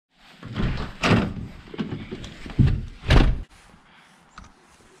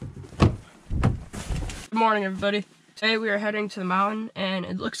morning, everybody. Today we are heading to the mountain, and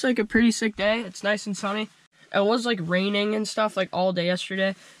it looks like a pretty sick day. It's nice and sunny. It was like raining and stuff like all day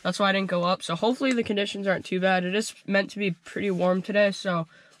yesterday. That's why I didn't go up. So hopefully the conditions aren't too bad. It is meant to be pretty warm today, so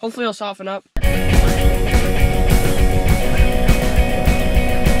hopefully it'll soften up.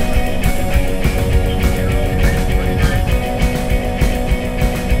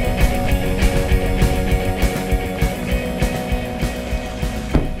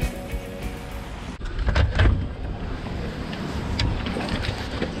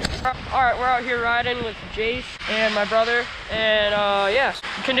 Alright, we're out here riding with Jace and my brother, and yeah,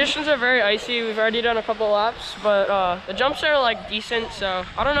 conditions are very icy. We've already done a couple of laps, but the jumps are like decent, so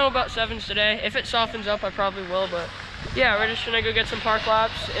I don't know about sevens today. If it softens up, I probably will, but yeah, we're just gonna go get some park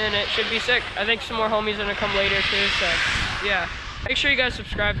laps, and it should be sick. I think some more homies are gonna come later too, so yeah. Make sure you guys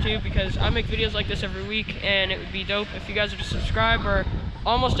subscribe too, because I make videos like this every week, and it would be dope if you guys would just subscribe. We're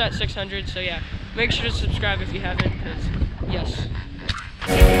almost at 600, so yeah, make sure to subscribe if you haven't, because yes.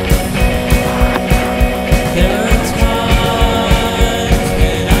 There are times when I know that I could be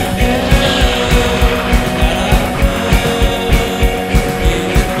with you, but I let it hurt and hard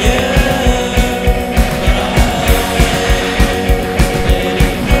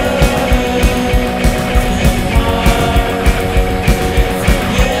from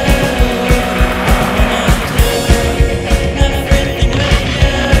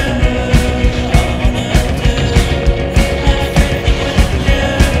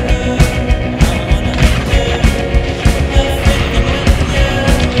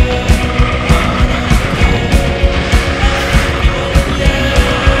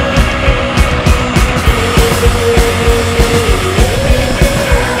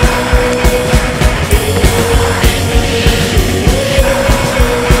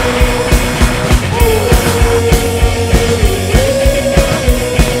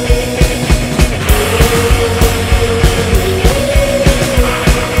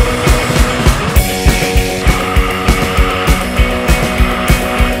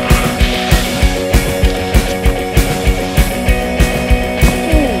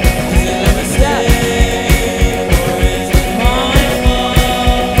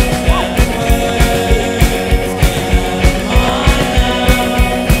I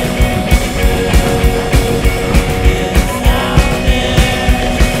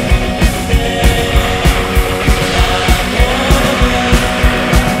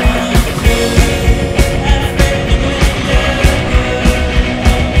wanna do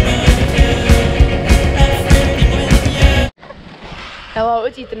everything with you. I wanna do everything with you. Hello,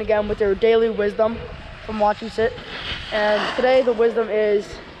 it's Ethan again with your daily wisdom from Wachusett. And today the wisdom is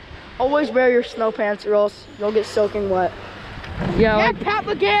always wear your snow pants or else you'll get soaking wet. Yeah, Pat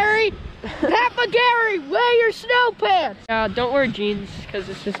McGarry! Pat McGarry, wear your snow pants! yeah, don't wear jeans, because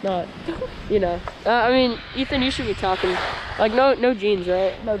it's just not, you know. I mean, Ethan, you should be talking. Like, no jeans,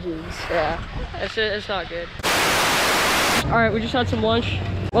 right? No jeans. Yeah, it's not good. Alright, we just had some lunch.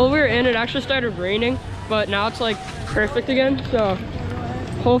 While we were in, it actually started raining, but now it's like perfect again, so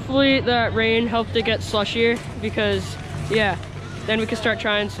hopefully that rain helped it get slushier, because yeah, then we can start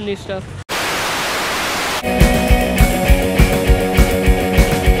trying some new stuff.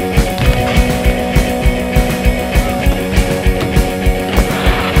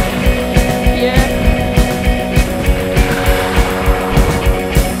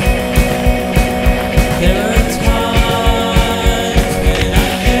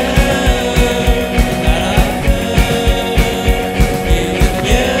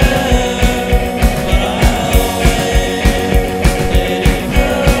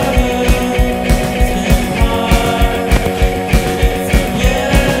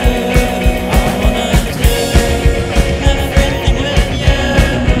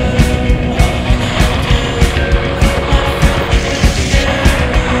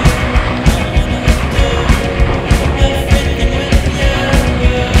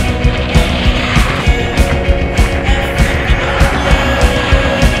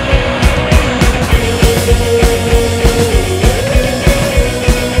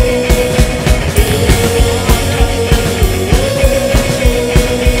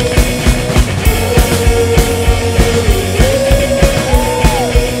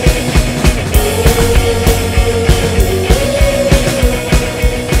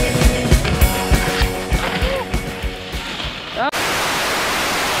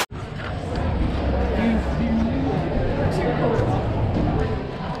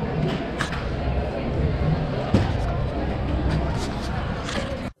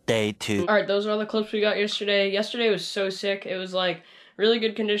 Day 2. Alright, those are all the clips we got yesterday. Yesterday was so sick. It was like really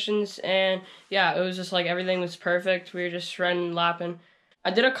good conditions, and yeah, it was just like everything was perfect. We were just shredding, lapping. I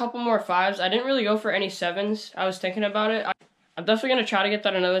did a couple more 5s. I didn't really go for any 7s. I was thinking about it. I'm definitely going to try to get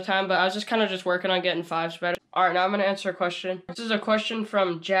that another time, but I was just kind of just working on getting 5s better. Alright, now I'm going to answer a question. This is a question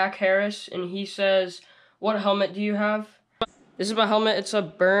from Jack Harris, and he says, what helmet do you have? This is my helmet. It's a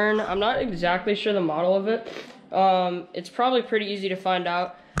Burn. I'm not exactly sure the model of it. It's probably pretty easy to find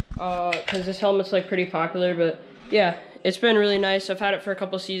out because this helmet's like pretty popular, but yeah, it's been really nice. I've had it for a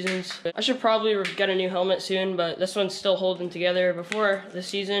couple seasons. I should probably get a new helmet soon, but this one's still holding together before the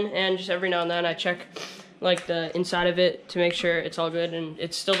season, and just every now and then I check like the inside of it to make sure it's all good, and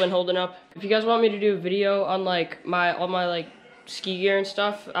it's still been holding up. If you guys want me to do a video on like all my like ski gear and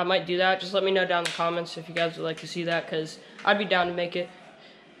stuff, I might do that. Just let me know down in the comments if you guys would like to see that, because I'd be down to make it.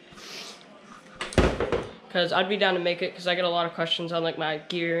 Because I get a lot of questions on like my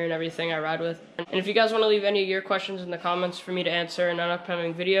gear and everything I ride with. And if you guys want to leave any of your questions in the comments for me to answer in an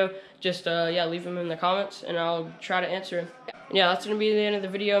upcoming video, just yeah, leave them in the comments and I'll try to answer them. And yeah, that's going to be the end of the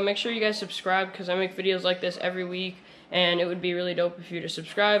video. Make sure you guys subscribe because I make videos like this every week, and it would be really dope if you to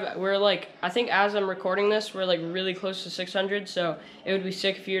subscribe. We're like, I think as I'm recording this, we're like really close to 600, so it would be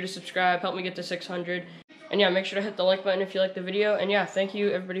sick if you were to subscribe, help me get to 600. And yeah, make sure to hit the like button if you like the video. And yeah, thank you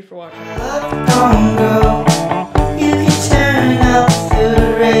everybody for watching.